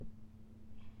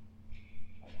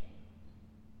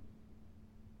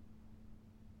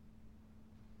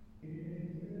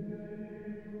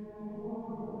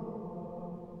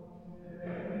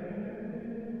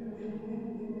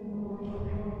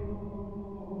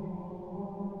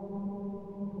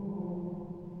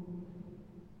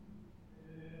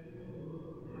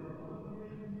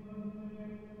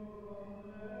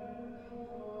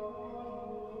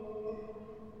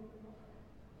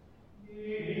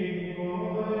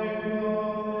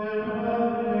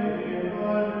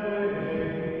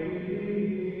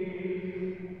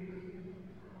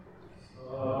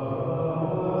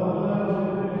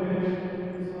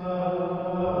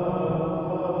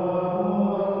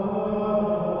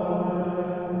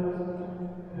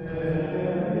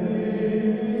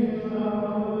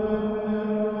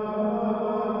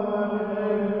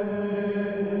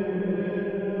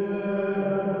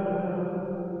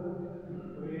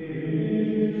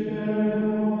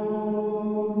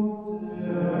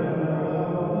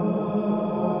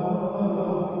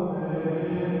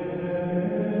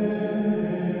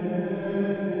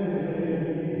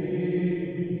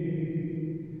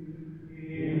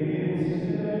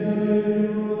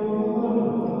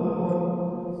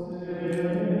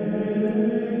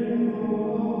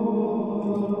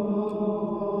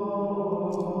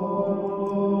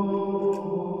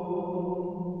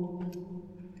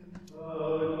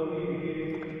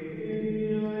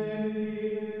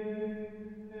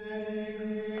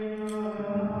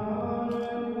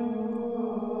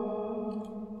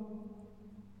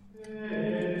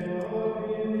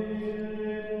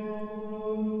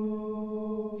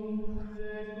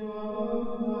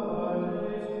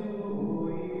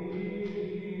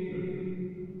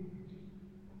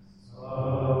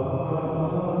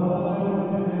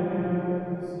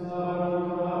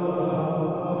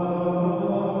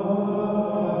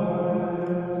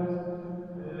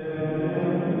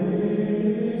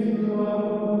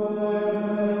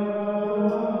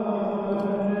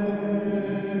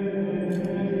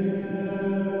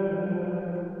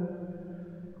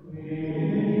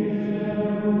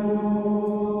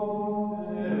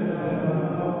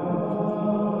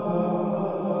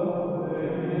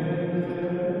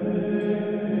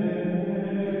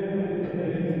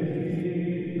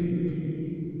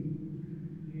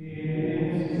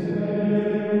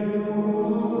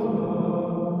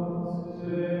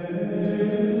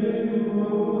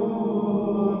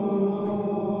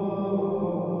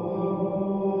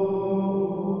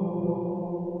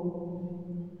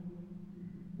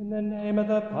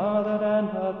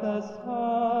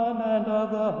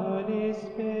the Holy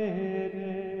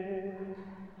Spirit.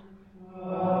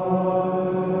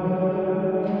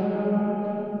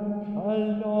 The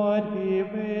Lord be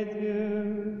with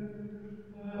you.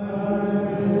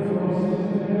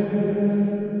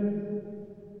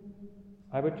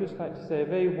 I would just like to say a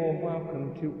very warm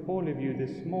welcome to all of you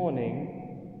this morning.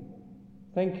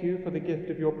 Thank you for the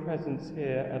gift of your presence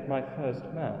here at my first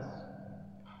Mass.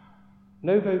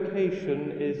 No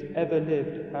vocation is ever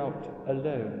lived out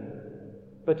alone,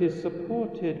 but is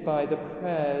supported by the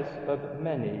prayers of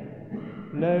many,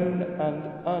 known and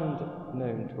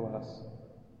unknown to us.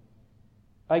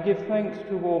 I give thanks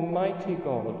to Almighty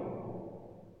God,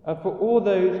 and for all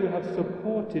those who have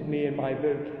supported me in my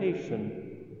vocation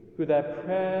through their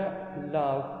prayer,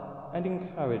 love, and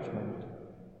encouragement,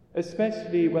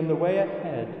 especially when the way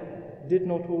ahead did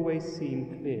not always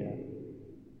seem clear.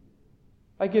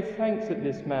 I give thanks at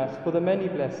this Mass for the many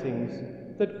blessings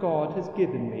that God has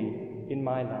given me in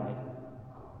my life.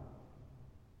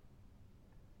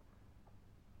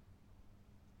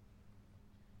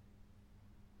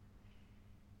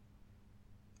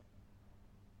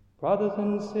 Brothers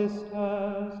and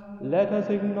sisters, let us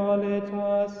acknowledge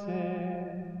our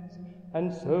sins,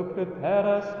 and so prepare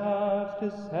ourselves to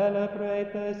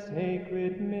celebrate the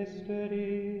sacred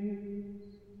mysteries.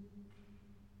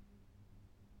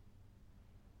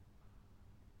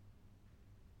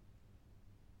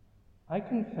 I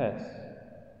confess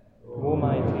to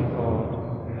Almighty God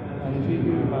and to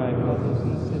you, my brothers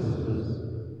and sisters,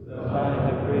 that I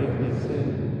have greatly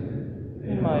sinned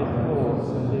in my thoughts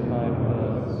and in my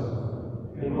words,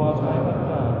 in what I have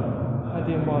done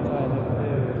and in what I have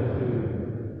failed to do,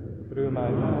 through my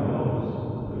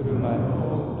fault, through my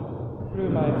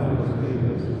most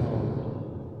grievous fault.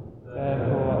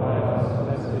 Therefore I ask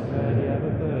Blessed Mary,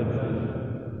 ever Virgin,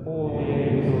 all the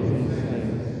angels and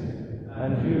saints,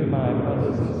 and you, my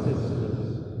brothers and sisters,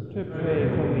 to pray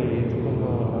for me to the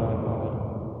Lord our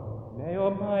God. May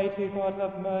Almighty God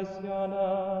have mercy on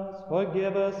us,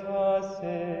 forgive us our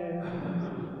sins,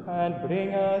 and bring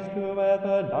us to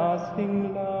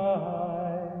everlasting life.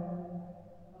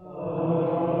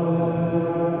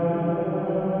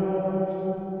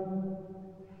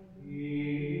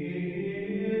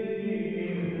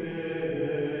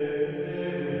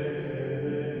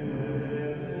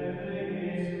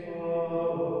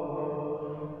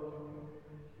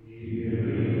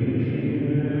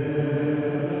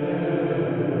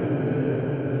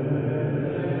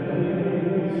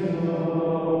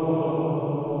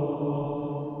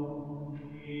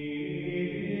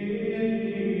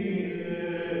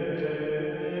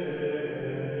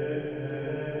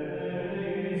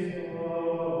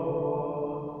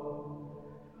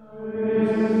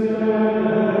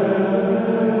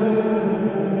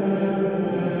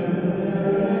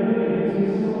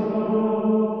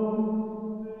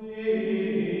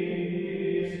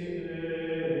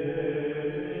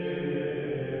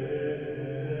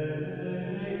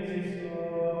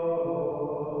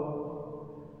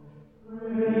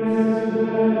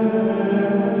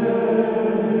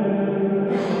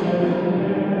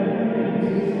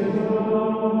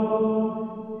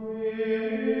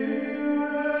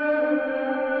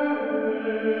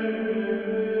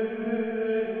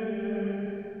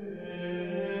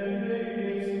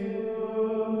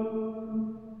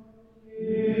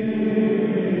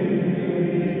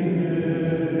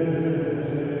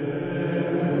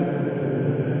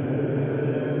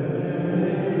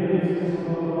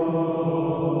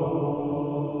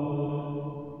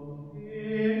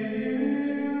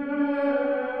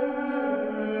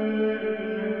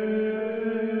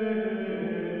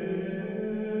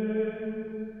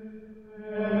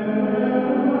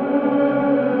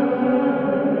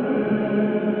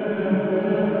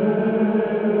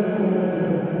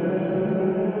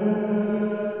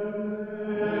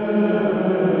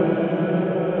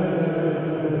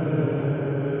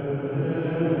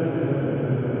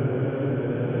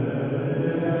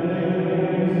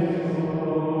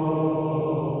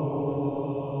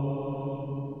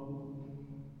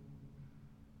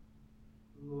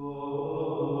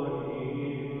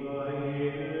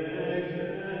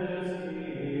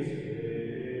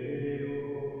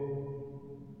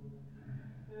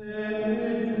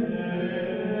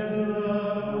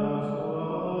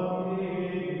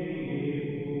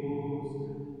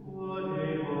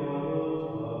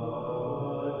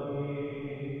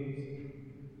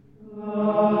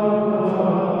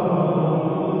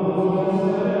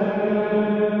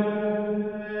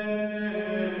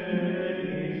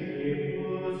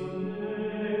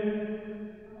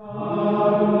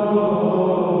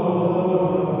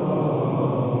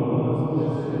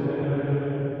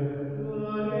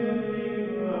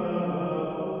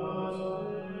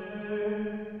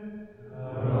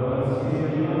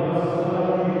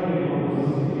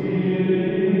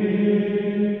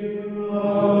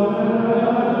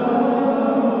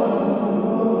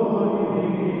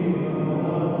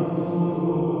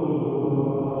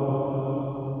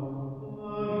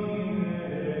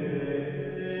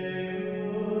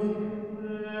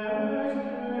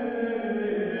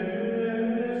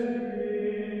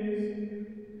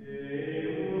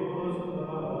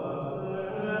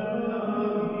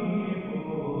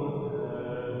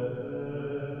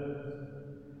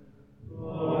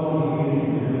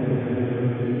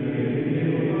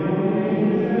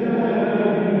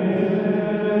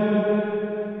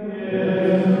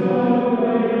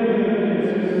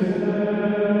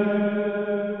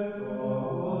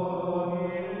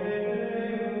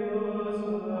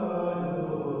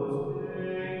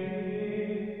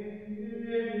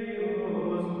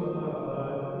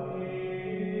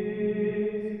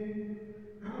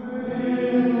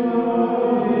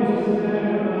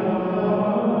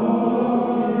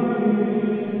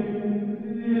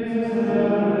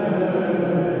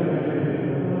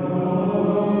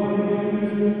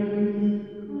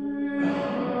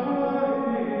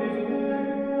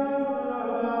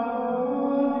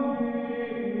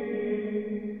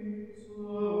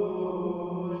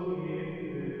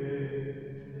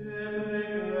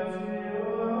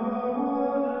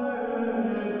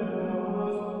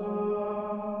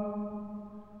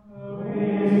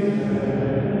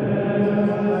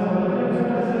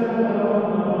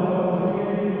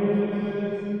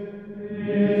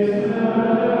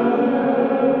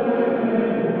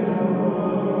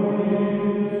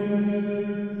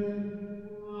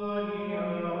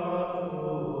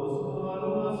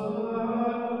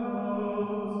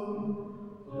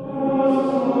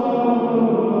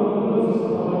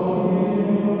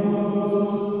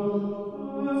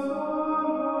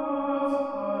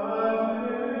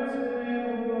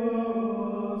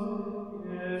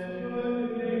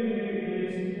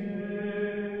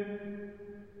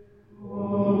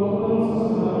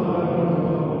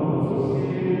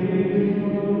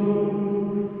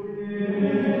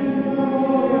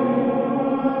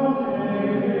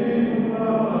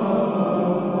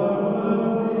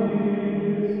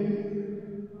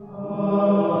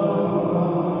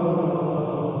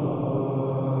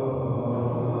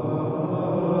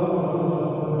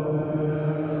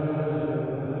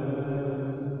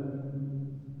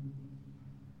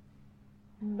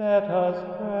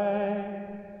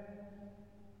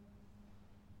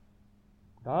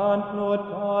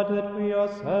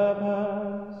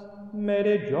 us, may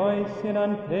rejoice in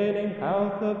unfailing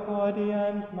health of body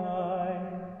and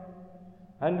mind,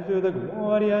 and through the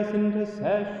glorious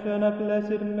intercession of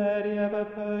Blessed Mary, ever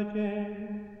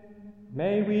Virgin,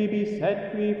 may we be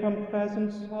set free from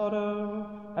present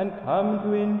sorrow and come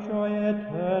to enjoy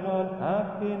eternal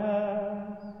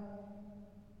happiness.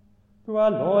 Through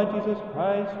our Lord Jesus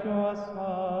Christ, your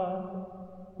Son,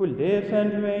 who lives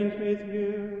and reigns with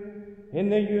you in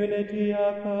the unity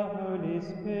of the Holy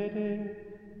Spirit,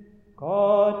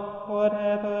 God,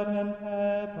 forever and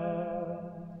ever.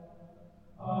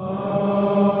 Amen.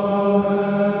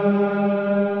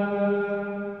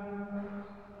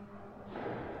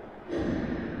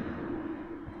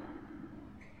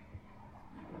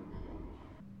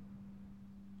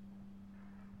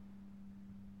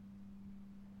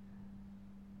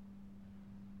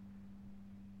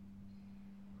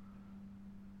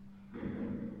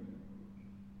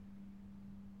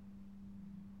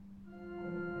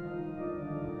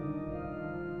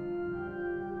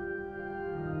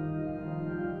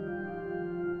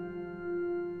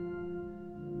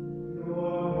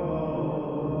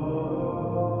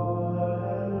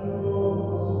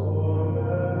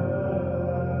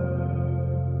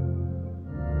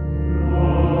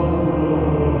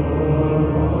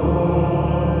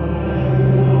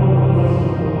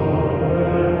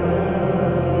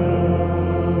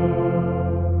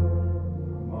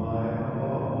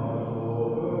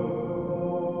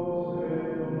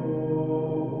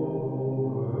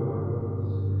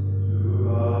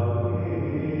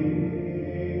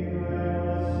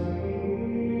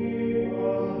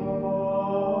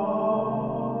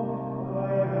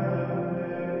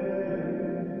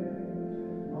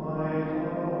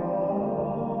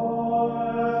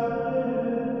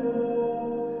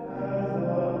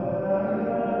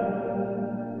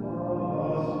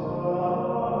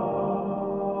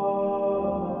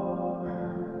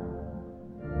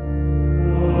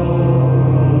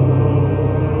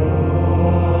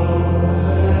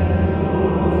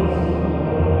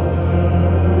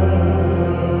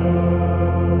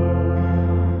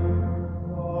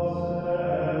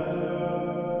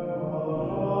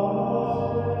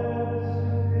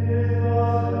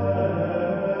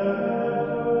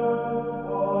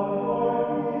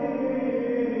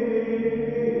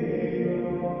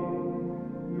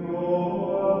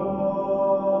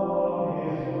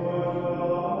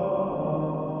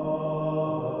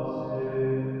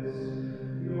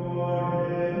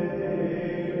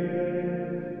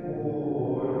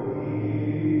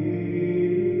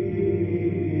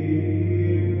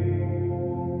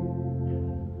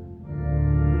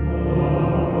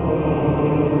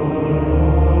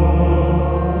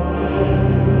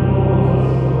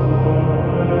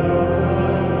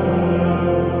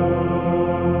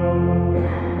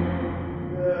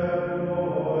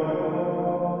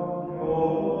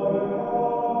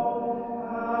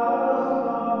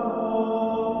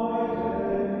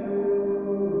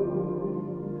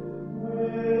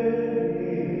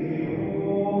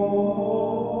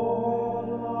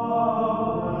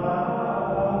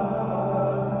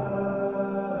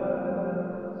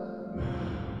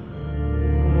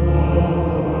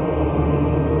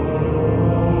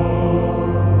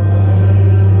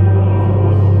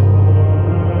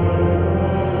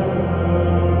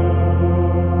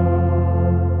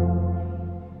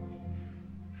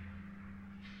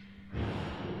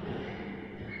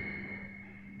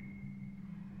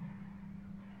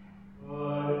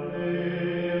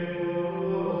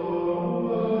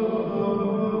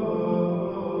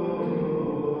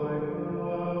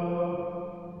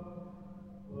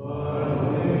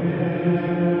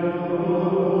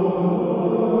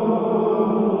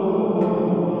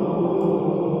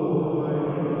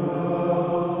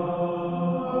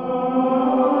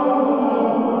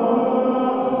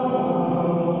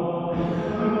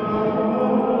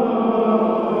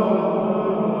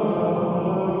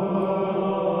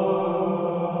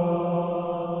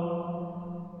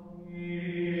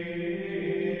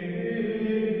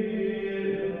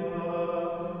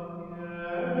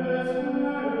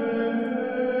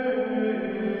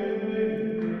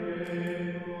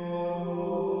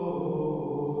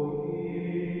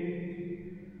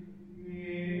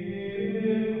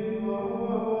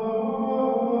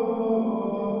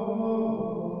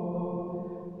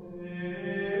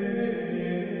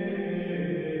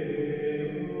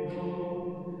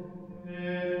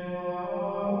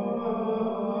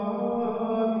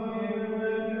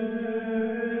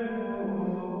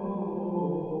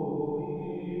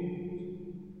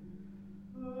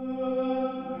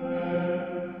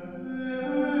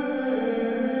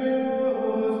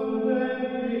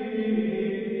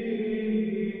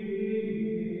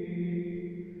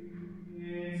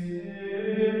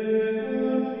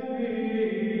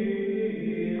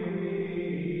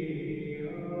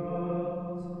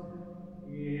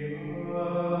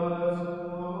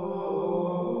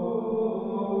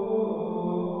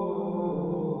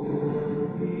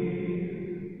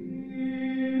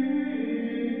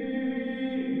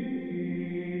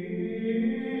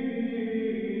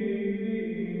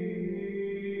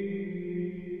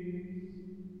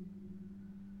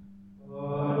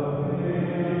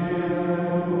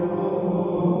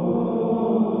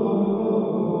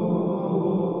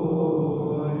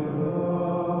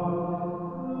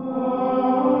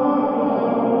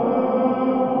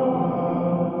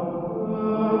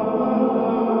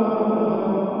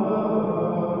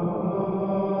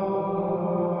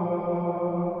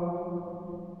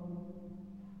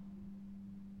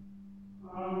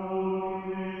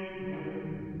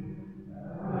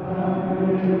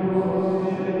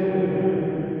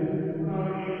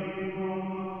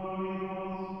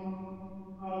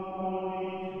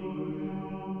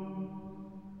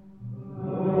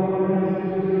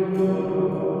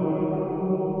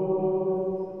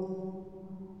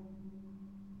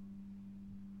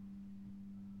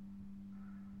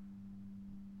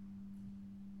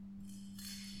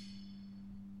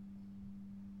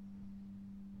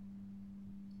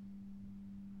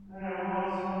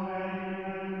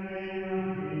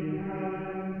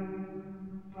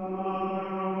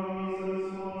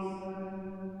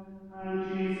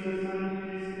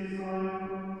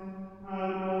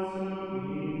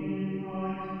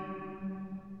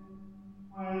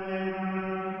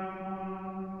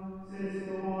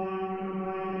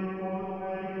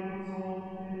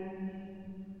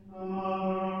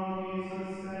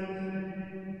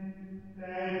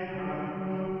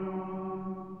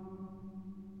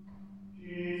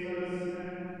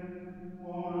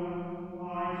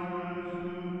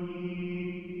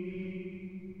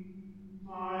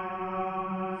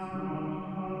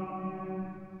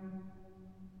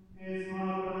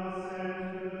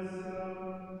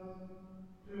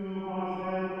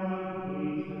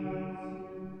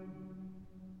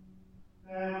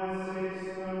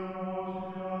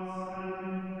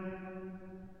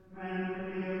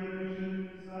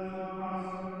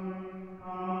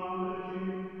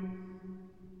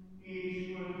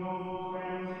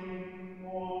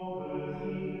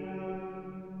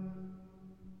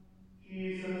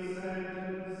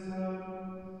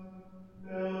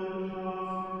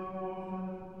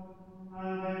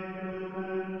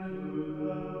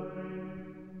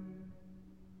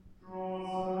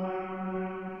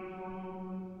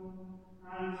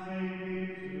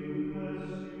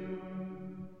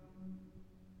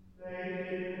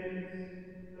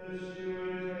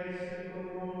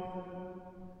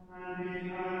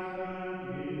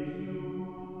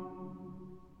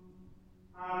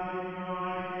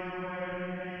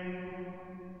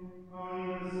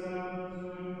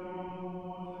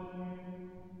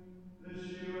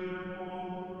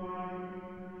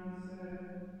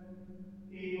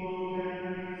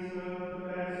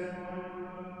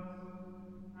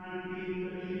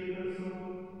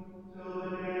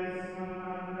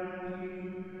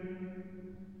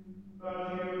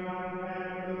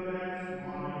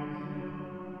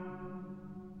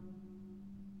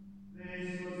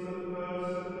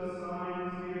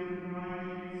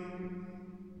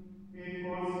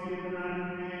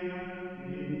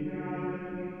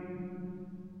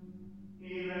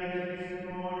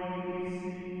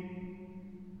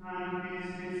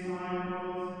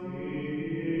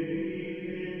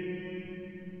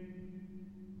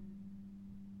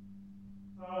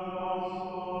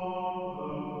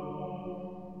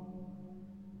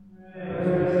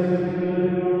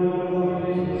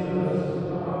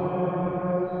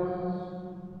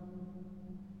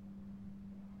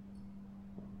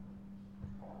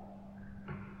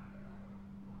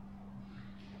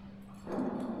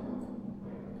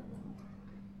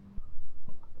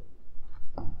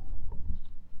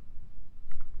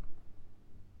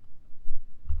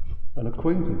 An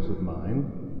acquaintance of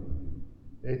mine,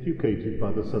 educated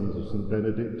by the sons of St.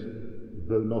 Benedict,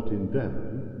 though not in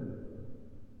Devon,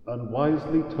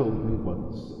 unwisely told me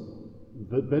once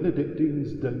that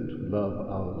Benedictines don't love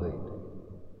Our Lady.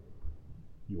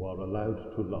 You are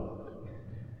allowed to laugh.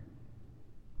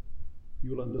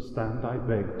 You'll understand I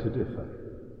beg to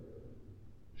differ.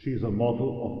 She's a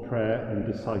model of prayer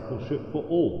and discipleship for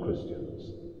all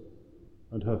Christians,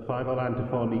 and her final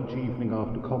antiphon each evening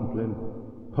after Compline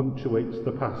punctuates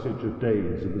the passage of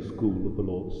days in the school of the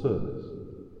Lord's service.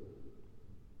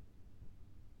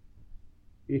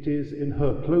 It is in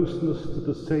her closeness to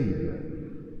the Saviour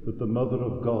that the Mother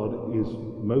of God is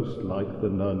most like the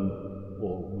nun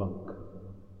or monk,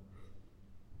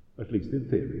 at least in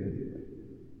theory anyway.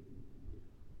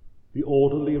 The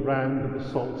orderly round of the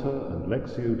Psalter and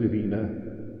Lectio Divina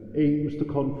aims to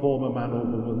conform a man or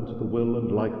woman to the will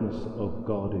and likeness of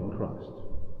God in Christ.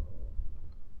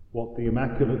 What the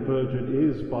Immaculate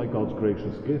Virgin is by God's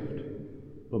gracious gift,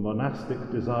 the monastic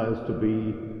desires to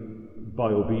be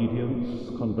by obedience,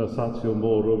 conversatio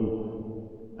morum,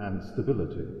 and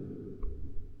stability.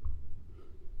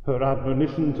 Her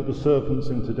admonition to the servants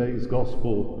in today's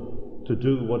Gospel to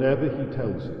do whatever he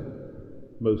tells you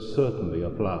most certainly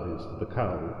applies to the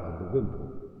cowl and the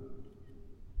wimple.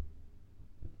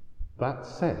 That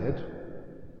said,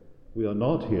 we are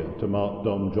not here to mark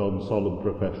Dom John's solemn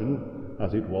profession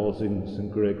as it was in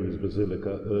St. Gregory's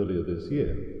Basilica earlier this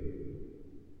year.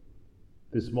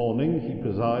 This morning he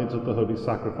presides at the Holy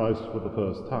Sacrifice for the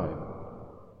first time,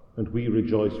 and we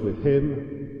rejoice with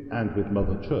him and with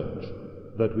Mother Church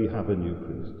that we have a new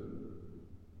priest.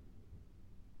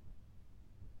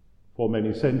 For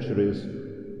many centuries,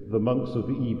 the monks of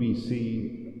the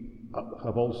EBC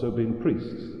have also been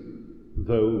priests,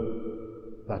 though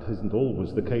that isn't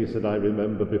always the case, and I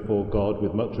remember before God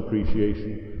with much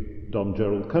appreciation Dom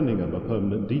Gerald Cunningham, a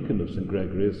permanent deacon of St.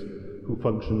 Gregory's, who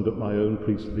functioned at my own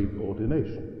priestly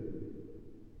ordination.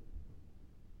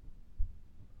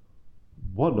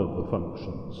 One of the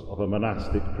functions of a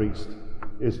monastic priest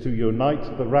is to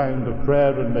unite the round of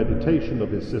prayer and meditation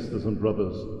of his sisters and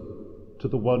brothers to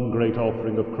the one great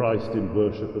offering of Christ in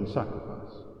worship and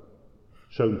sacrifice,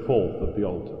 shown forth at the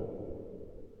altar.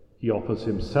 He offers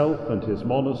himself and his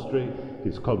monastery,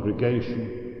 his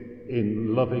congregation,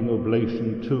 in loving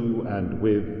oblation to and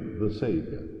with the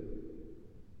Saviour.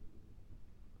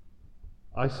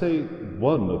 I say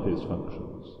one of his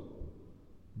functions,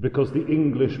 because the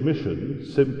English mission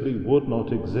simply would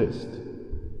not exist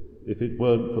if it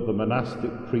weren't for the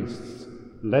monastic priests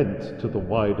lent to the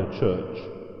wider church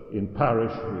in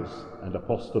parishes and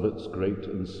apostolates great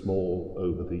and small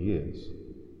over the years.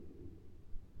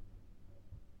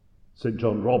 St.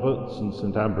 John Roberts and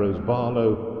St. Ambrose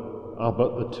Barlow are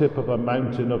but the tip of a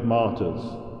mountain of martyrs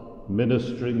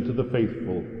ministering to the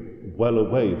faithful well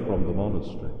away from the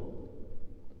monastery.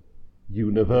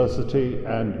 University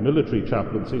and military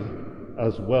chaplaincy,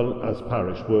 as well as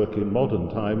parish work in modern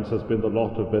times, has been the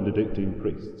lot of Benedictine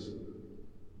priests.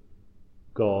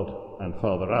 God and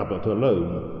Father Abbot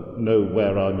alone know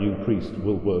where our new priest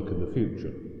will work in the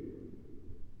future.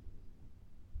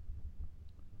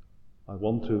 I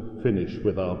want to finish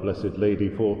with our Blessed Lady,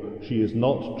 for she is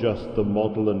not just the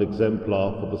model and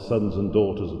exemplar for the sons and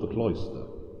daughters of the cloister.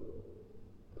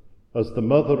 As the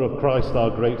mother of Christ, our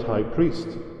great high priest,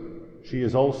 she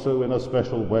is also in a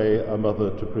special way a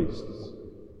mother to priests.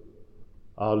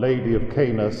 Our Lady of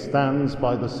Cana stands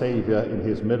by the Saviour in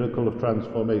his miracle of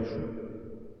transformation,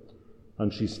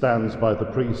 and she stands by the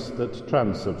priest at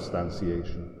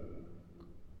transubstantiation.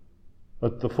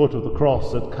 At the foot of the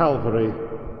cross at Calvary,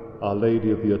 Our Lady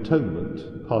of the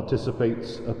Atonement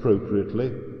participates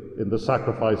appropriately in the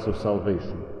sacrifice of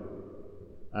salvation,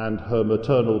 and her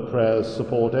maternal prayers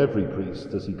support every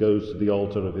priest as he goes to the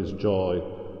altar of his joy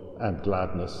and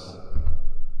gladness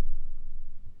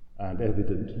and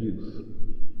evident youth.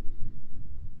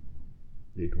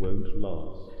 It won't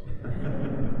last.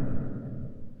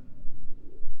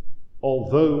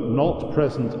 Although not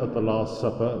present at the Last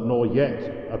Supper, nor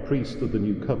yet a priest of the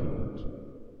New Covenant,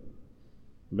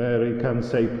 Mary can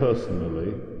say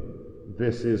personally,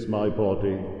 "This is my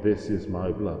body, this is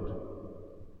my blood."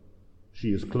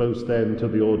 She is close then to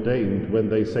the ordained when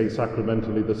they say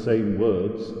sacramentally the same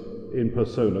words in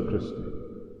persona Christi.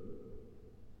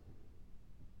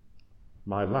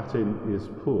 My Latin is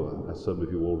poor, as some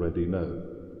of you already know,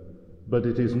 but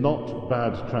it is not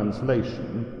bad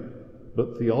translation,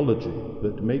 but theology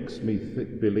that makes me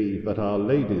believe that Our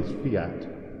Lady's fiat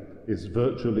is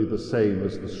virtually the same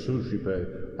as the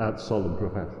Suscipe at solemn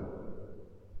profession.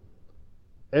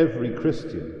 Every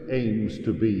Christian aims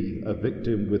to be a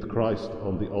victim with Christ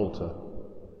on the altar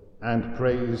and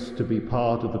prays to be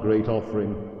part of the great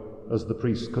offering as the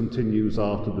priest continues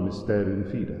after the Mysterium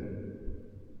Fide.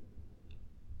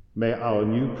 May our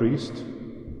new priest,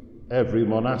 every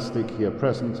monastic here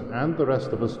present, and the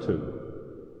rest of us too,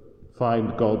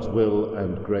 find God's will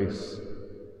and grace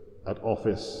at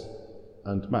office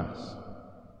and Mass.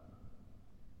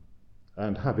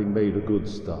 And having made a good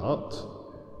start,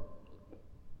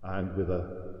 and with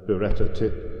a biretta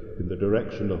tip in the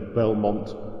direction of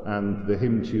Belmont and the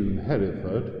hymn tune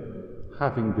Hereford,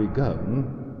 having begun,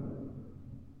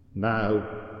 now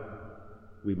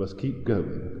we must keep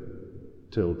going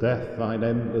till death thine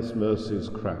endless mercies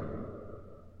crown.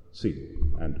 See,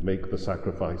 and make the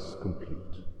sacrifice complete.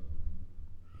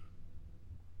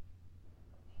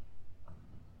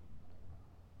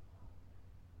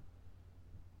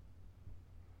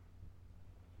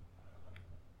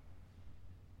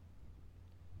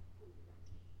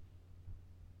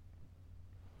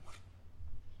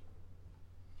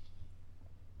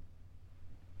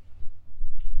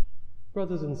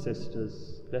 Brothers and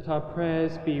sisters, let our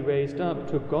prayers be raised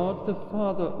up to God the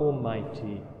Father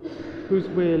Almighty, whose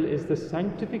will is the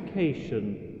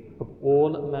sanctification of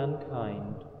all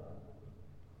mankind.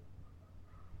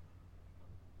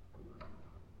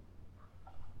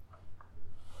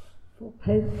 For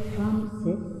Pope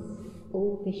Francis,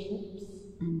 all bishops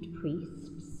and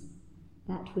priests,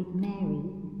 that with Mary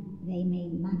they may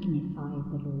magnify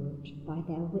the Lord by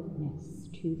their witness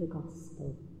to the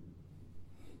gospel.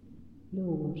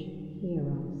 Lord, hear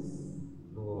us.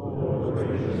 Lord,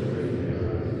 graciously hear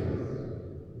us.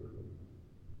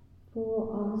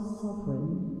 For our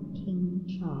sovereign, King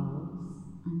Charles,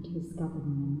 and his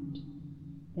government,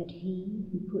 that he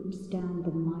who puts down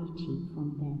the mighty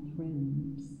from their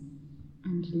thrones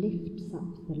and lifts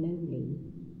up the lowly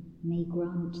may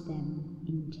grant them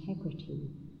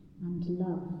integrity and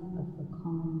love of the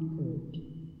common good.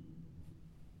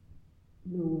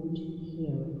 Lord,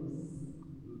 hear us.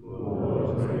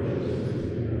 Lord, graciously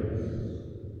hear us.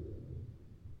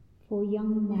 For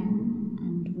young men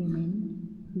and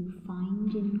women who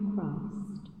find in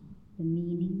Christ the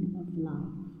meaning of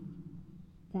life,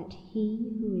 that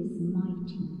he who is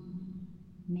mighty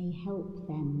may help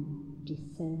them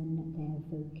discern their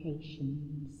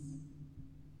vocations.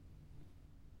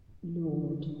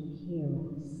 Lord, hear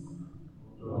us.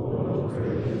 Lord,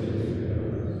 graciously hear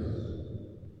us.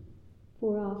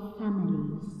 For our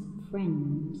families,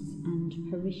 friends, and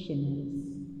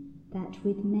parishioners, that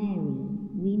with Mary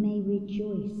we may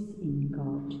rejoice in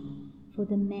God for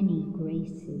the many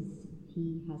graces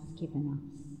he has given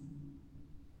us.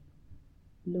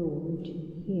 Lord,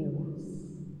 hear us.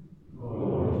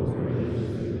 Lord,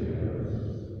 graciously hear us.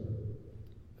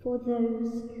 For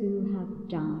those who have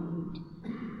died,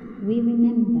 we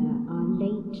remember our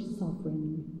late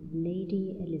sovereign,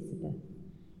 Lady Elizabeth,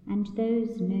 and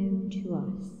those known to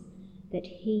us, that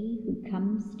he who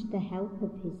comes to the help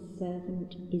of his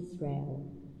servant Israel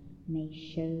may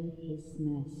show his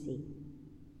mercy.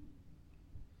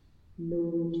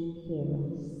 Lord, hear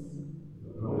us.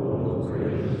 Lord,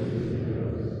 graciously hear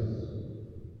us.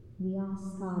 We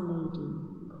ask Our Lady,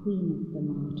 Queen of the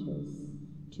Martyrs,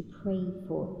 to pray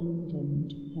for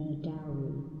England, her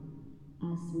dowry,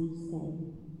 as we say,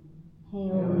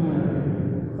 Hail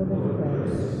Mary, full of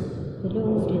grace, the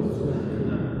Lord is with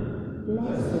thee.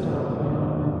 Blessed art thou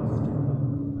amongst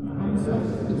women, and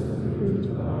blessed is the fruit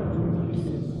of thy womb,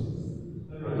 Jesus.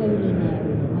 Holy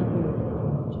Mary, Mother of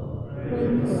God, pray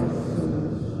for us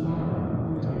sinners, now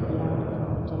and at the hour of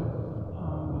our death.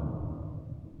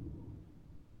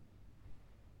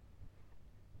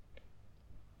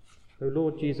 O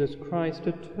Lord Jesus Christ,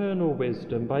 eternal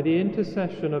wisdom, by the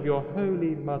intercession of your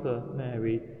Holy Mother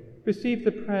Mary, receive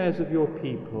the prayers of your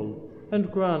people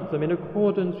and grant them in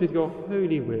accordance with your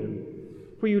holy will,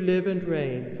 for you live and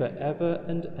reign for ever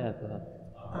and ever.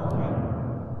 Amen.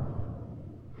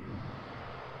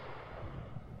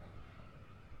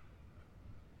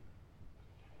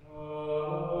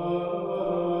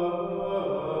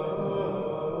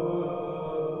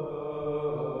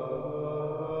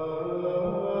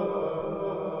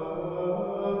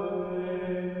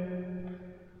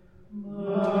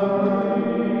 Amen.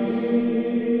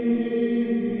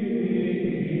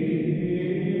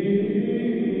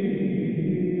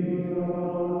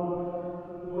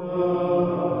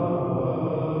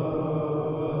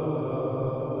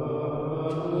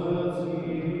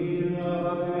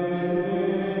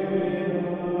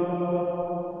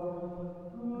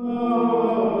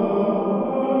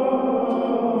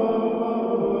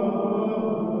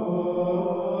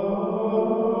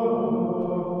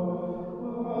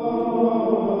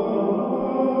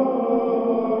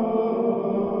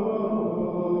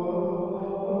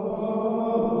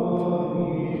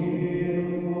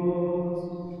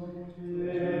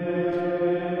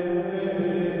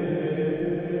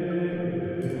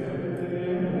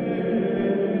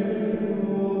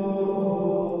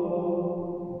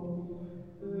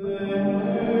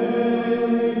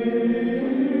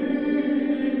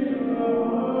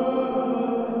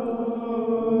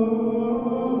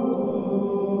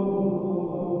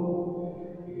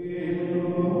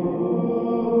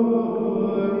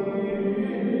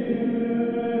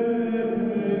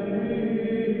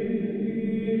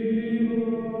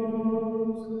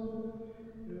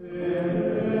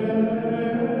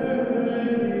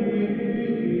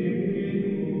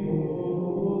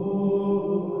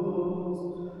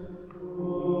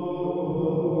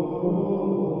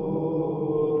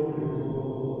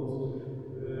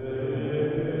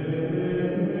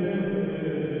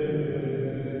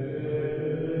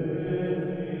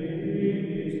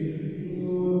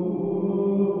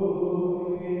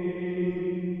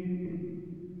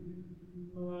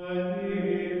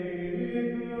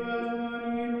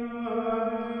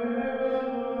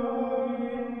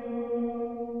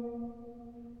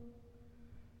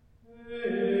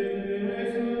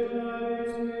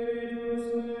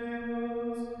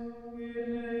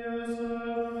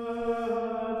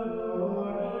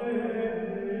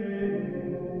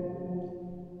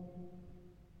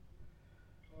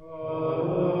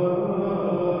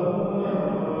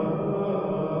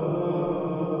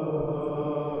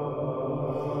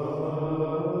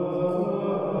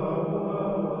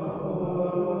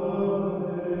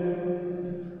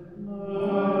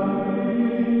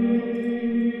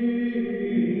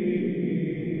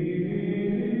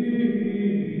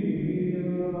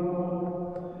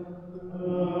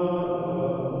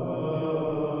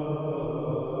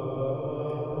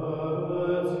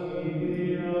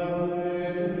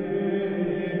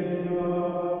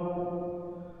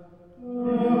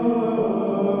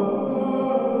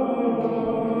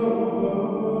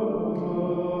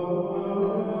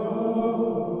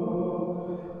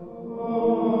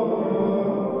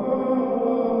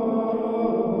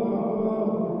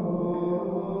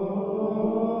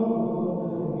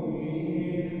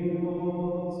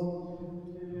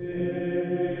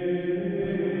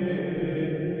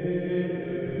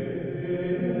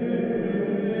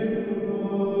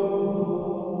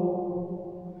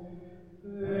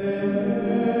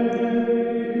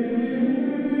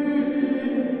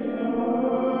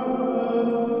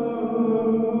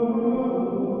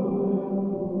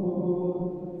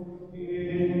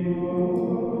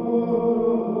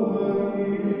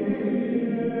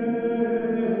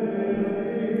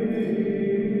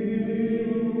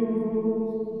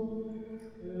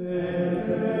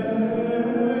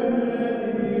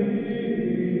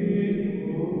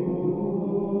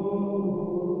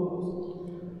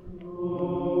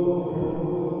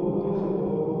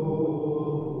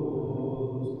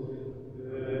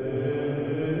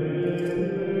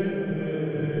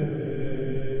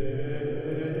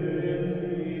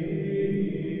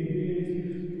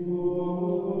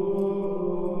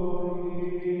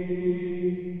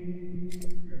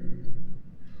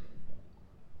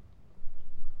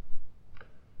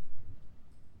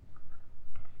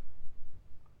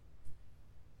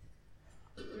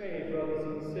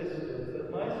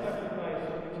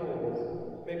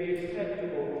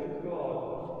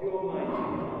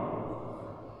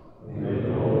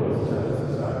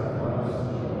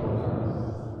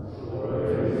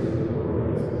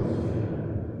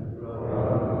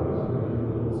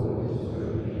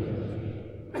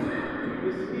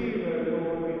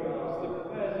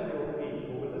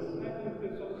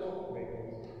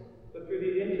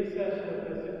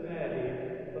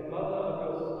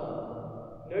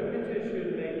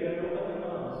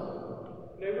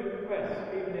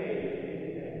 request be made in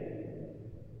faith.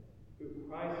 Through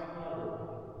Christ our Lord.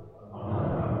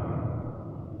 Amen.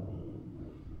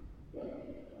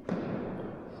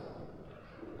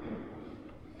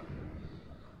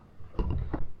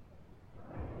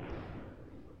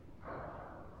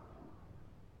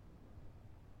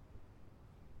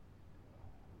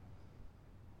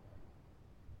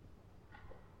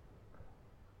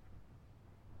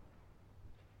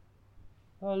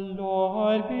 The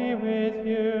Lord be with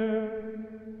you.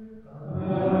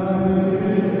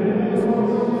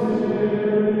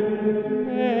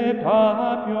 Lift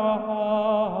up your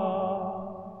hearts.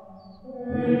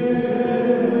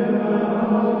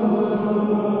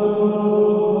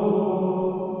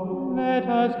 Let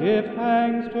us give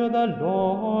thanks to the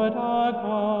Lord our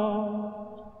God.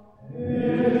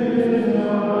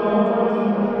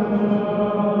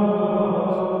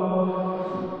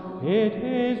 It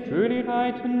is truly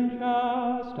right and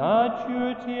just, our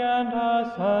duty and our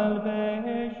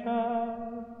salvation,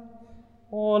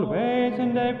 always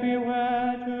and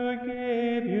everywhere to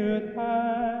give you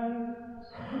thanks.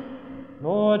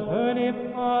 Lord, Holy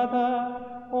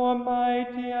Father,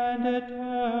 Almighty and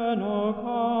eternal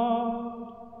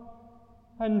God,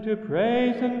 and to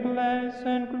praise and bless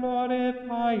and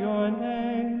glorify your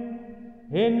name,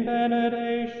 in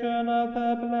veneration of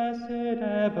the blessed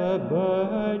ever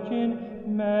Virgin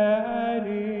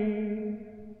Mary.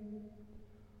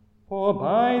 For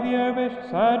by the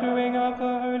overshadowing of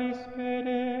the Holy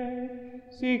Spirit,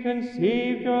 she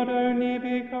conceived your only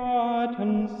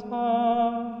begotten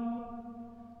Son,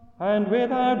 and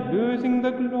without losing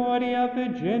the glory of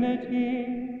virginity,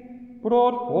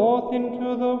 brought forth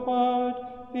into the world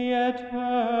the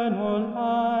eternal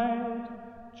light,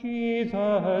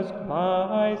 Jesus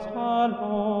Christ our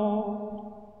Lord.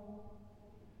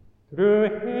 Through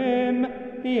him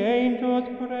the angels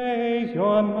praise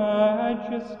your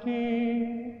majesty.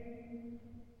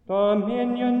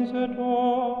 Dominions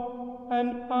adore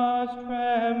and powers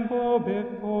tremble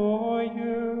before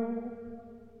you.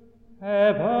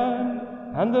 Heaven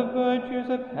and the virtues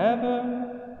of heaven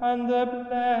and the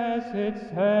blessed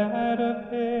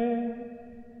seraphim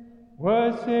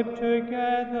worship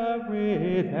together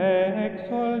with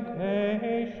exaltation.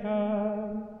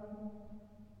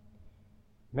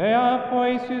 May our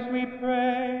voices, we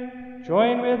pray,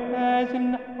 join with theirs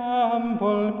in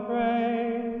humble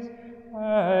praise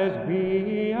as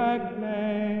we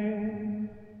acclaim.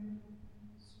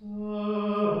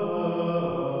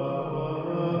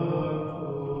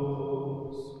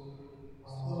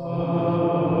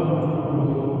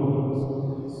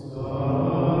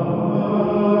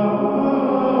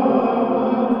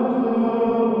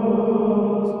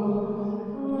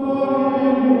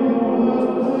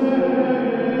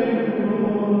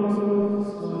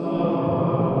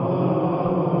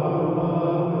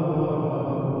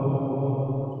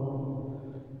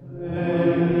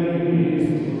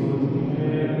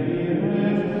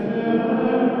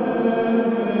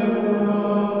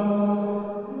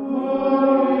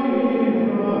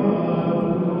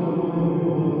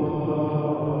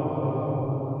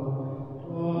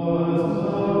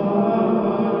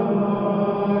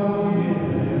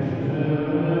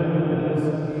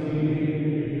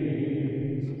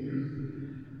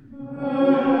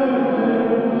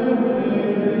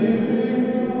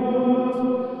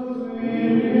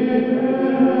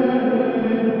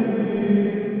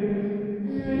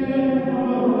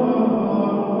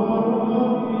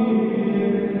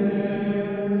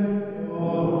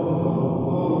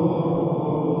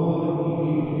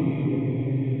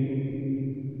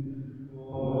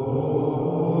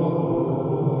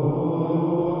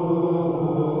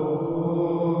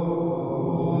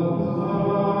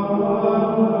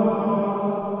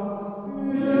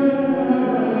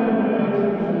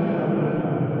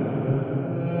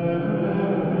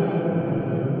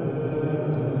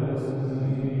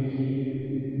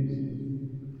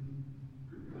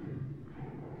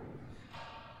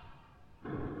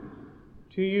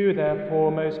 To you, therefore,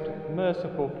 most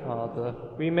merciful Father,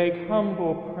 we make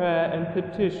humble prayer and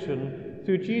petition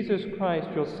through Jesus Christ,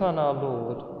 your Son, our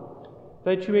Lord,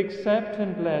 that you accept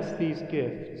and bless these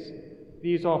gifts,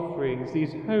 these offerings,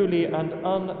 these holy and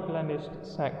unblemished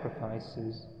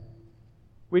sacrifices,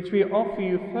 which we offer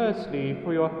you firstly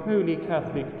for your holy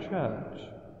Catholic Church.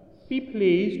 Be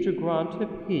pleased to grant her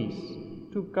peace,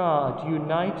 to guard,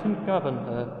 unite, and govern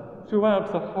her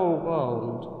throughout the whole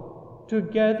world,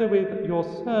 together with your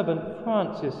servant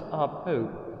Francis, our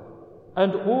Pope,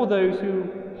 and all those who,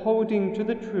 holding to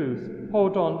the truth,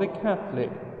 hold on the Catholic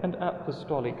and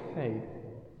Apostolic faith.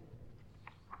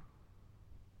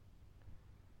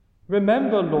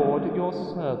 Remember, Lord, your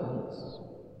servants.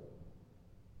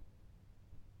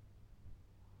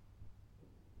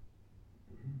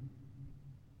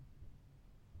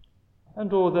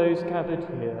 and all those gathered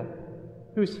here,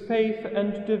 whose faith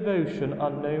and devotion are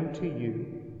known to you.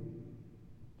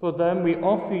 For them we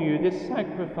offer you this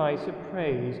sacrifice of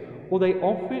praise, or they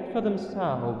offer it for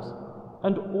themselves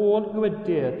and all who are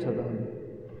dear to them,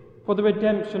 for the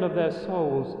redemption of their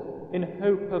souls in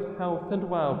hope of health and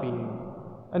well-being,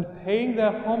 and paying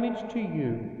their homage to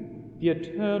you, the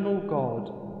eternal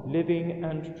God, living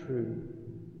and true.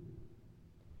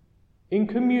 In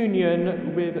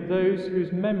communion with those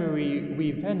whose memory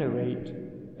we venerate,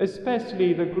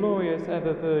 especially the glorious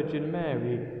ever Virgin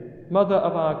Mary, Mother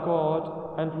of our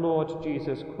God and Lord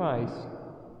Jesus Christ,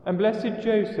 and blessed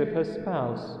Joseph, her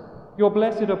spouse, your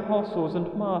blessed apostles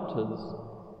and martyrs,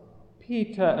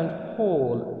 Peter and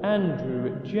Paul,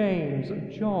 Andrew, James,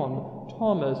 John,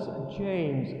 Thomas,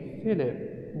 James,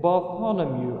 Philip,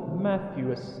 Bartholomew,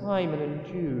 Matthew, Simon and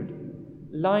Jude,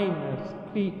 Linus,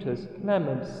 Cletus,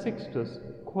 Clement, Sixtus,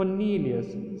 Cornelius,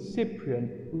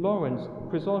 Cyprian, Lawrence,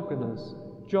 Chrysogonus,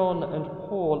 John and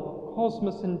Paul,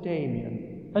 Cosmas and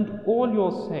Damian, and all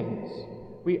your saints,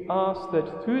 we ask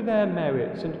that through their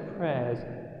merits and prayers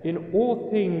in all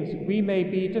things we may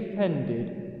be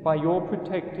defended by your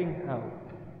protecting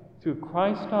help. Through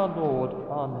Christ our Lord.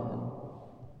 Amen.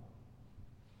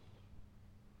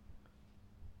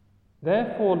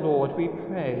 Therefore, Lord, we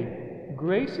pray,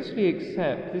 graciously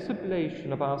accept this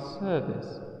oblation of our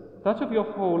service, that of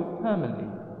your whole family.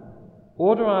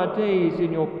 Order our days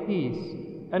in your peace,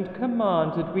 and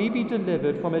command that we be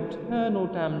delivered from eternal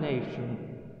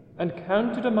damnation, and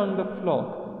counted among the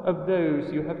flock of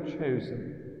those you have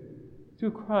chosen.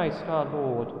 Through Christ our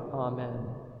Lord. Amen.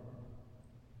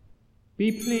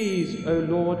 Be pleased, O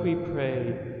Lord, we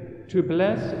pray, to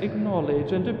bless,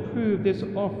 acknowledge, and approve this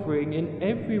offering in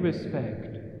every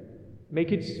respect.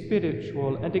 Make it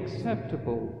spiritual and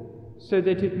acceptable, so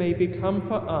that it may become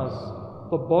for us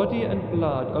the body and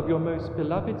blood of your most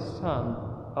beloved Son,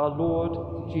 our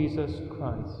Lord Jesus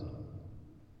Christ.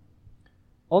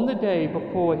 On the day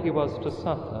before he was to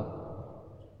suffer,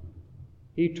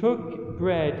 he took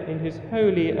bread in his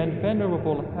holy and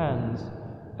venerable hands,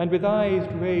 and with eyes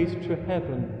raised to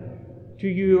heaven, to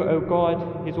you, O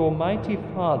God, his almighty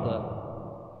Father,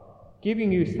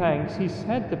 giving you thanks, he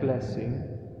said the blessing,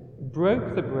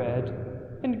 broke the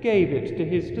bread, and gave it to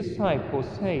his disciples,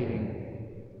 saying,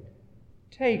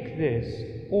 "Take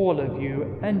this, all of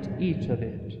you, and eat of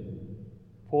it,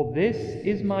 for this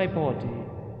is my body,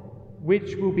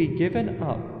 which will be given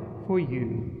up for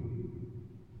you."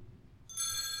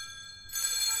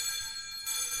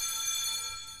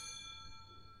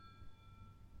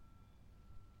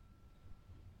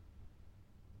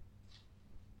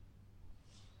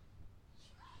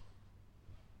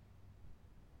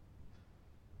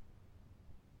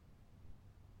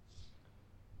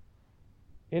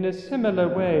 In a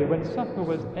similar way, when supper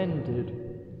was ended,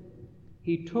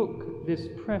 he took this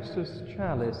precious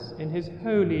chalice in his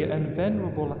holy and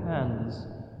venerable hands,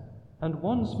 and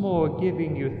once more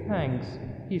giving you thanks,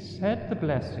 he said the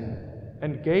blessing,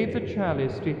 and gave the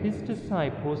chalice to his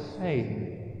disciples,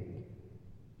 saying,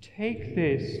 "Take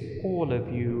this, all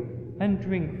of you, and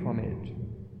drink from it.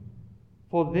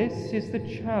 For this is the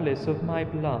chalice of my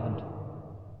blood,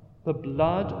 the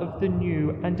blood of the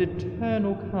new and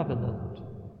eternal covenant,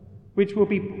 which will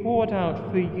be poured out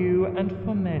for you and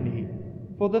for many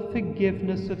for the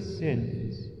forgiveness of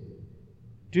sins.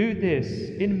 Do this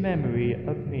in memory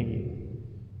of me."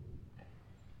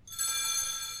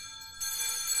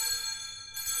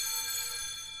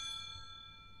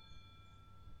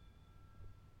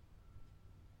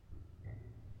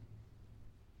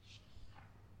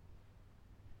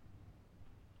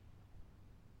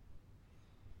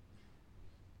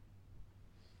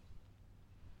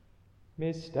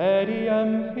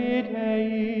 Mysterium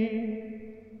Fidei.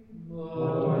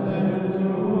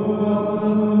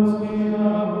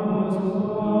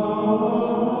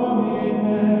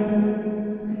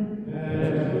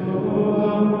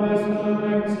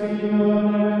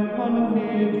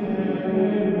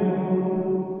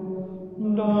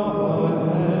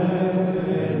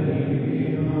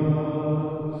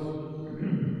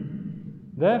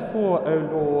 Therefore, O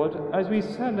Lord, as we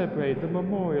celebrate the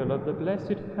memorial of the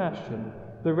Blessed Passion,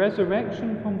 the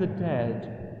resurrection from the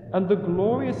dead, and the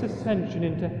glorious ascension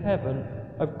into heaven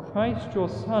of Christ your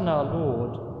Son, our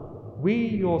Lord, we,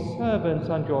 your servants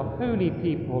and your holy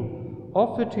people,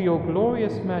 offer to your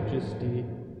glorious majesty,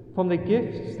 from the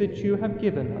gifts that you have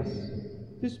given us,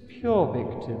 this pure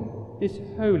victim, this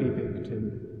holy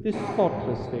victim, this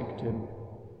spotless victim,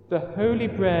 the holy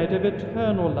bread of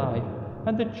eternal life,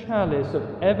 and the chalice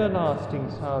of everlasting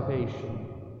salvation.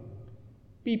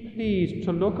 Be pleased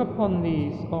to look upon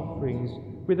these offerings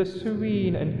with a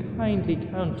serene and kindly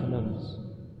countenance,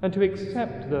 and to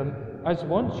accept them as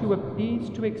once you were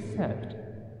pleased to accept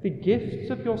the gifts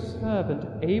of your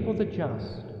servant Abel the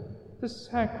just, the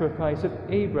sacrifice of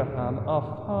Abraham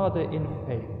our father in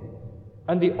faith,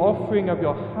 and the offering of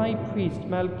your high priest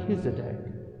Melchizedek,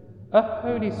 a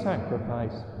holy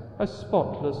sacrifice, a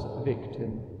spotless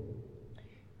victim.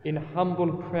 In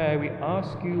humble prayer we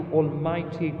ask you,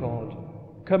 Almighty God,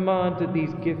 command that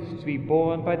these gifts be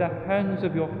borne by the hands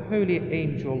of your holy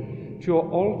angel to your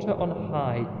altar on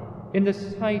high, in the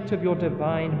sight of your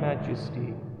divine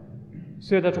majesty,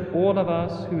 so that all of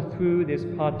us who through this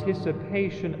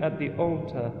participation at the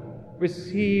altar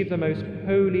receive the most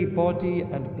holy body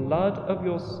and blood of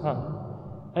your Son,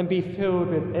 and be filled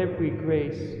with every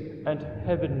grace and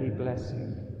heavenly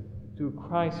blessing. Through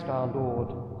Christ our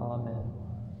Lord. Amen.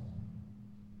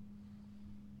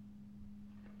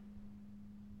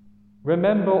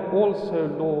 Remember also,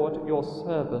 Lord, your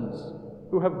servants,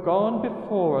 who have gone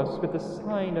before us with the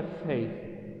sign of faith,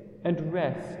 and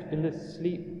rest in the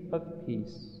sleep of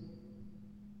peace.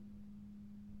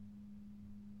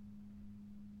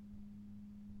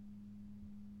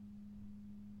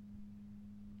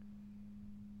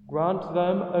 Grant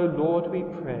them, O Lord, we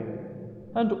pray,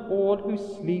 and all who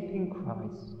sleep in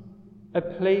Christ, a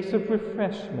place of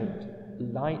refreshment,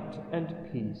 light, and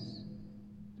peace.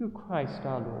 Through Christ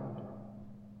our Lord.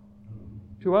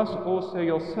 To us also,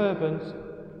 your servants,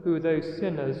 who, though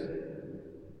sinners,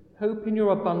 hope in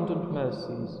your abundant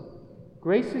mercies,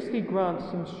 graciously grant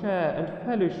some share and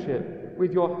fellowship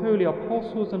with your holy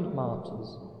apostles and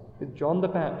martyrs, with John the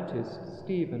Baptist,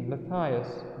 Stephen, Matthias,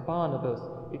 Barnabas,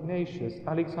 Ignatius,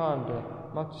 Alexander,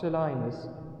 Marcellinus,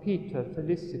 Peter,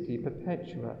 Felicity,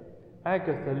 Perpetua,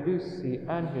 Agatha, Lucy,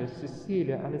 Agnes,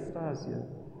 Cecilia, Anastasia,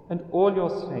 and all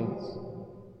your saints.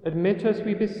 Admit us,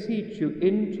 we beseech you,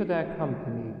 into their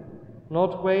company,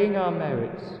 not weighing our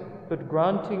merits, but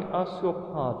granting us your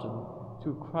pardon,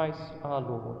 through Christ our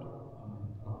Lord.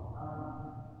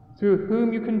 Through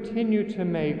whom you continue to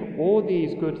make all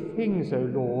these good things, O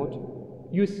Lord,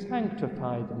 you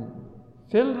sanctify them,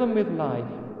 fill them with life,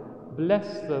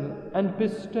 bless them, and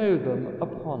bestow them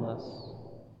upon us.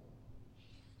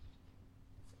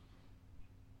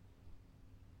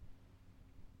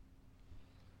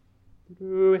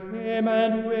 Through him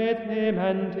and with him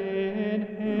and in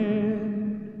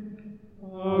him,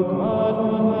 O God,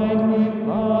 Almighty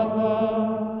Father,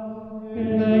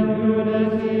 in the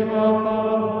unity of the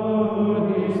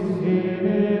Holy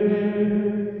Spirit,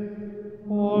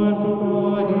 all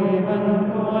glory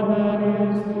and honor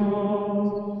is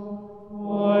yours,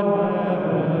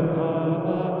 forever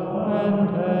and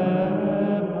ever.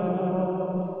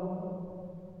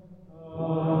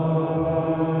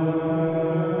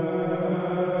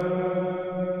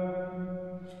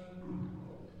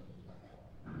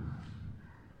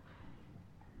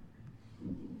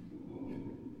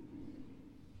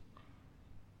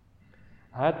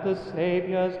 At the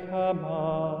Saviour's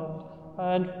command,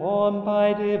 and formed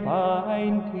by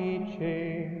divine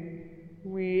teaching,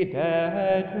 we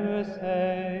dare to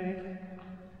say,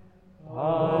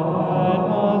 Pater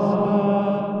noster,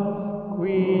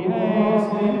 qui es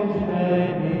in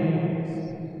celis,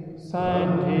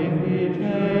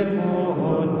 sanctificetur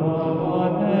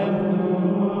nomen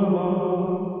tuum,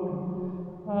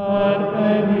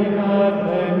 adveniat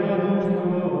regnum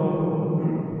tuum,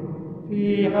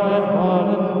 fiat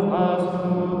voluntas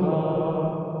tua,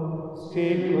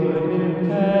 sicut in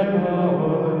terra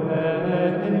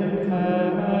et in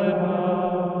terra.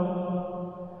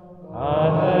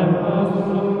 Panem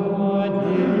nostrum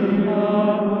quotidianum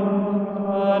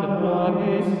ad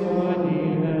nobis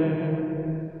hodie,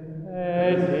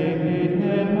 et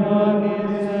dimitte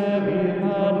nobis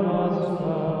vita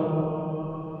nostra,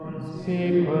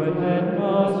 sicut et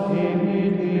nos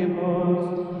dimittimus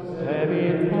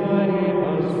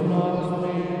debitoribus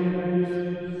nostris,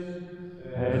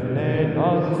 et ne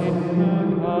nos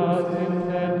inducas in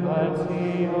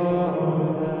tentationem,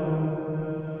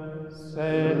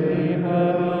 sed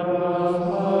libera nos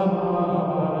a malo.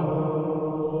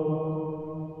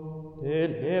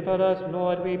 Deliver us,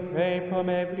 Lord, we pray, from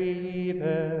every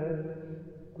evil.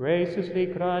 Graciously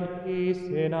grant peace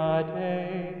in our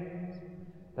days,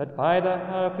 that by the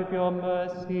help of your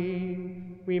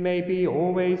mercy we may be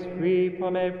always free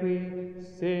from every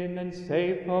sin and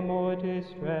safe from all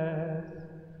distress,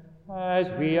 as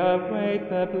we await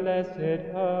the blessed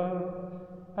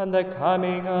hope and the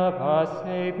coming of our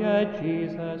Saviour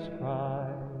Jesus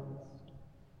Christ.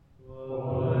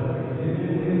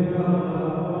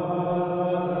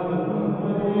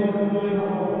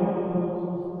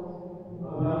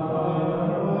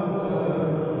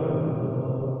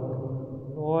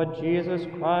 Lord Jesus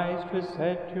Christ, who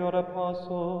said to your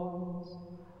apostles,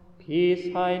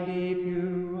 "Peace I leave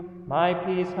you, my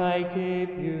peace I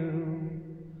give you,"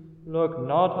 look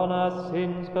not on our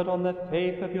sins, but on the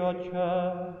faith of your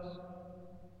church,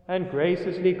 and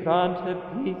graciously grant her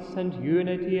peace and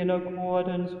unity in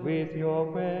accordance with your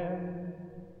will,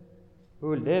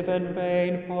 who live and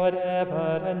reign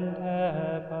forever and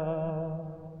ever.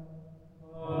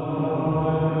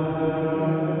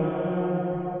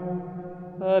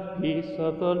 The peace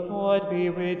of the Lord be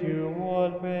with you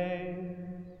always.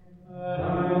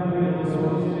 And with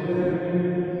your spirit.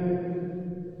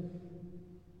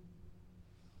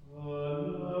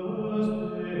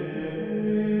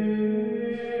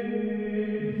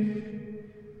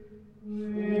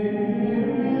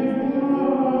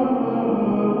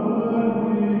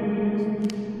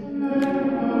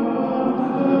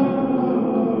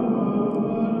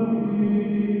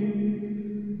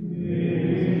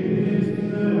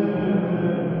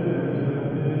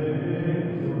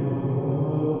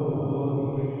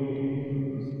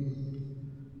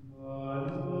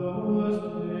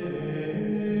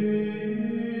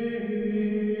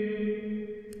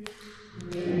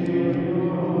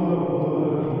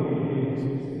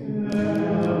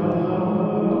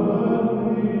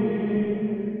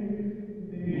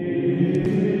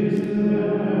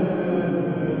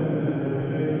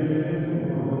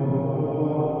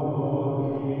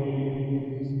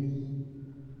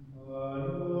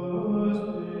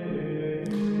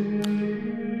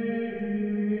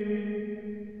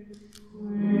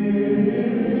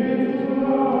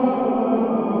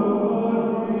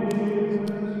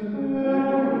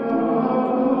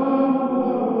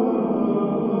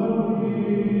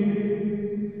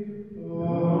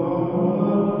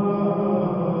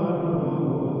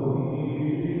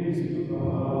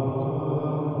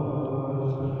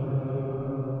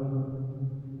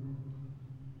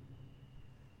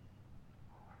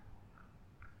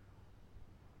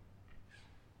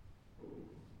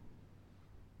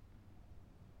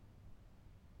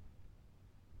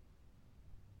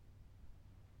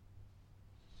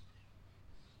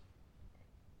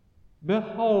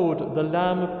 Behold the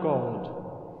Lamb of God.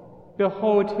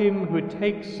 Behold him who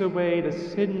takes away the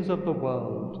sins of the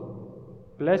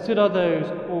world. Blessed are those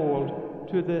called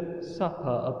to the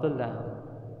supper of the Lamb.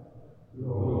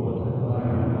 Lord, I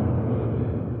am not worthy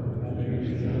to reach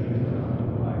into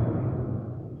my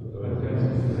room, but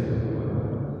against the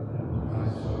word, and my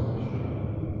soul shall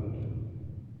live.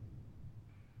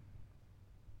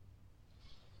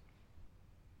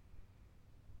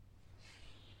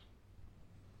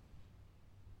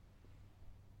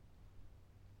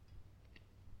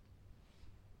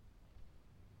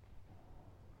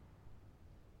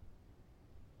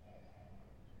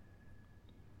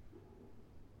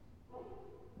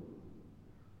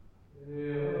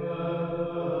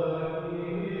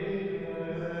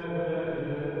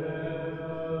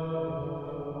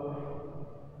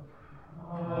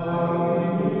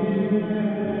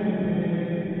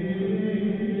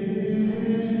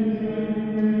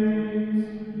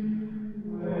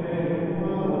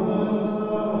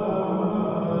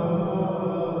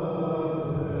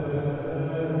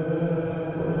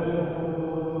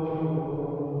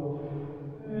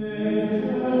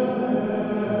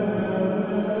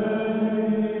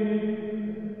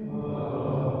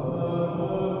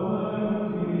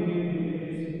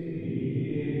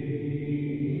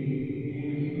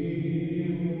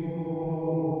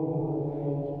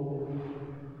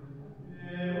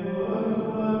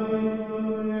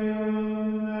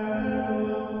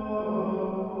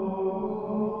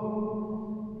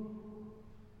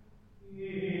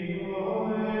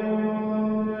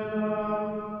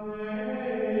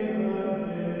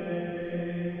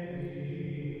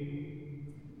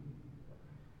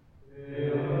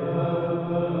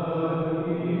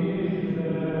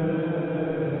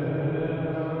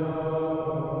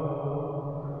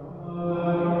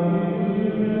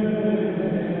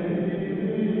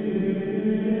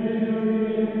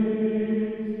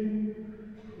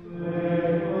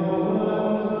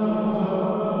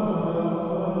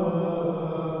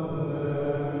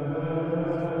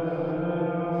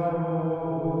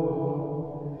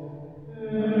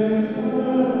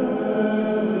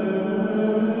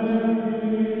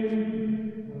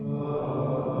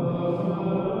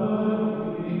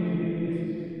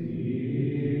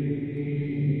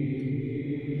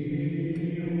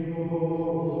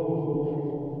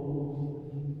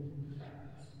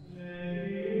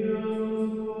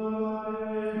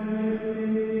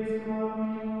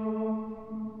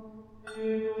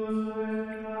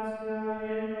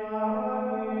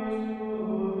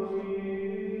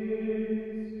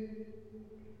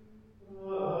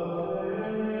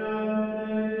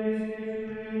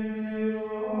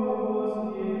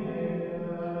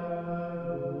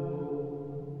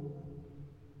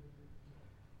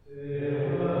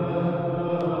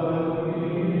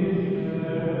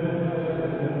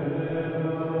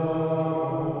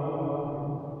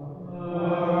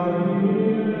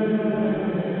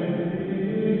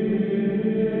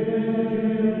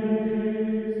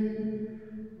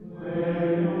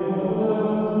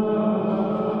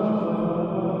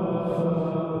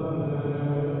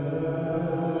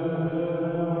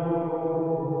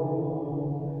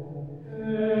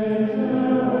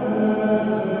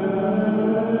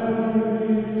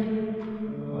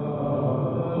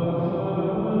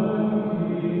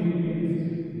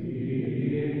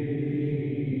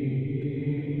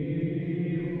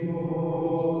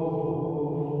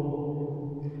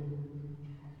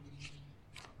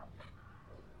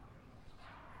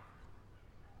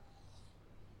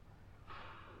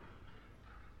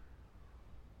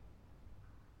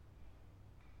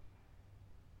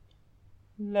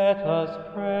 Let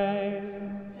us pray.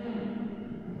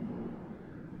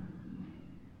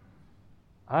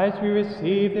 As we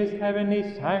receive this heavenly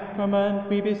sacrament,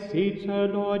 we beseech, O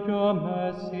Lord, your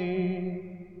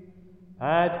mercy,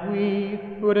 that we,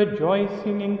 who are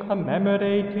rejoicing in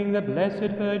commemorating the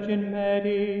Blessed Virgin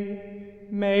Mary,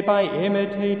 may, by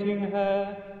imitating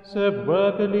her, serve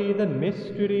worthily the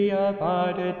mystery of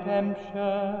our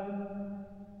redemption.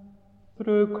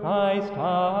 Through Christ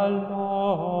our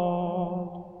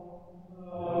Lord.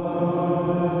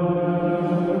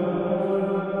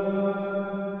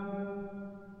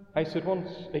 I should once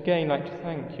again like to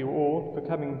thank you all for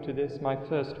coming to this, my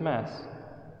first Mass.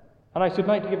 And I should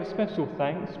like to give a special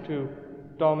thanks to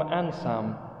Dom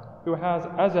Anselm, who has,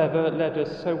 as ever, led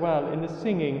us so well in the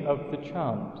singing of the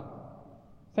chant.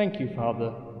 Thank you,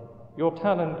 Father. Your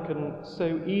talent can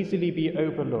so easily be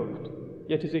overlooked,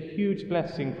 yet is a huge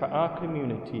blessing for our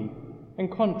community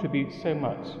and contributes so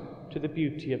much to the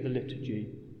beauty of the liturgy.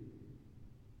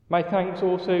 My thanks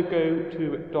also go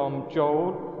to Dom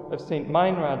Joel of St.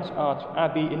 Meinrad's Arch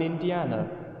Abbey in Indiana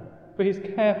for his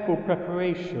careful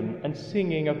preparation and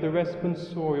singing of the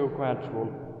responsorial gradual,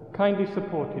 kindly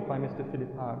supported by Mr.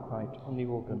 Philip Arkwright on the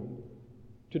organ.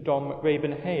 To Dom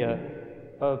Rayburn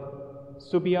Heyer of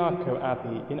Subiaco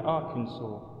Abbey in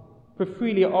Arkansas for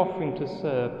freely offering to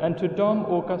serve, and to Dom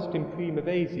Augustine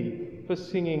Primavesi for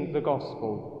singing the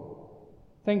Gospel.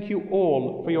 Thank you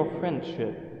all for your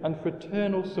friendship and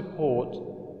fraternal support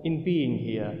in being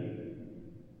here.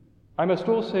 I must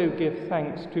also give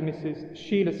thanks to Mrs.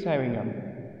 Sheila Seringham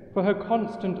for her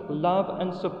constant love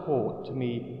and support to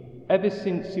me ever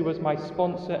since she was my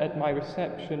sponsor at my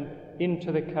reception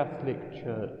into the Catholic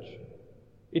Church.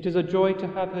 It is a joy to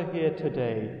have her here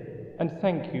today, and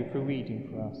thank you for reading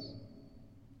for us.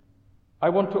 I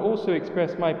want to also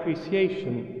express my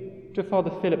appreciation to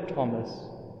Father Philip Thomas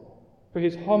for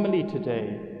his homily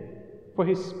today, for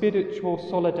his spiritual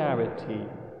solidarity,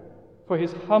 for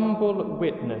his humble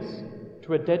witness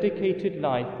to a dedicated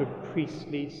life of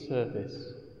priestly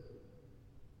service.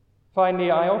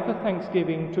 Finally, I offer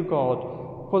thanksgiving to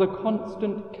God for the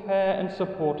constant care and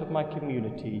support of my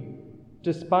community,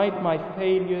 despite my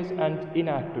failures and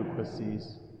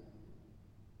inadequacies.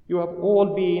 You have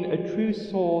all been a true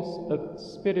source of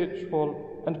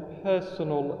spiritual and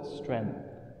personal strength.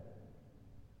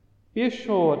 Be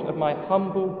assured of my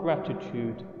humble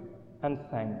gratitude and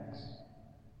thanks.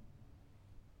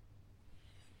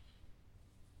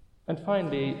 And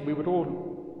finally, we would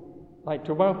all like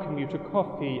to welcome you to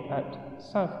coffee at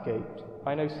Southgate.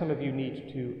 I know some of you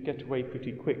need to get away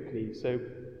pretty quickly, so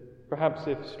perhaps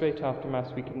if straight after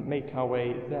Mass we can make our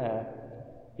way there.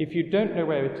 If you don't know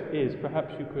where it is,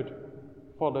 perhaps you could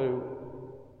follow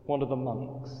one of the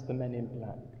monks, the men in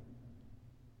black.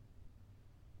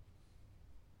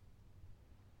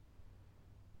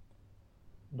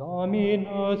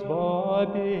 Dominus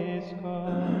vobiscum.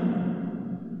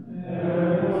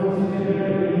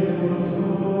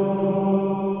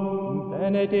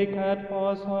 Benedicat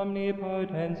vos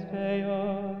omnipotens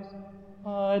Deus,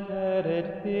 Pater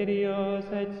et Filius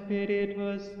et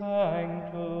Spiritus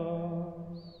Sanctus.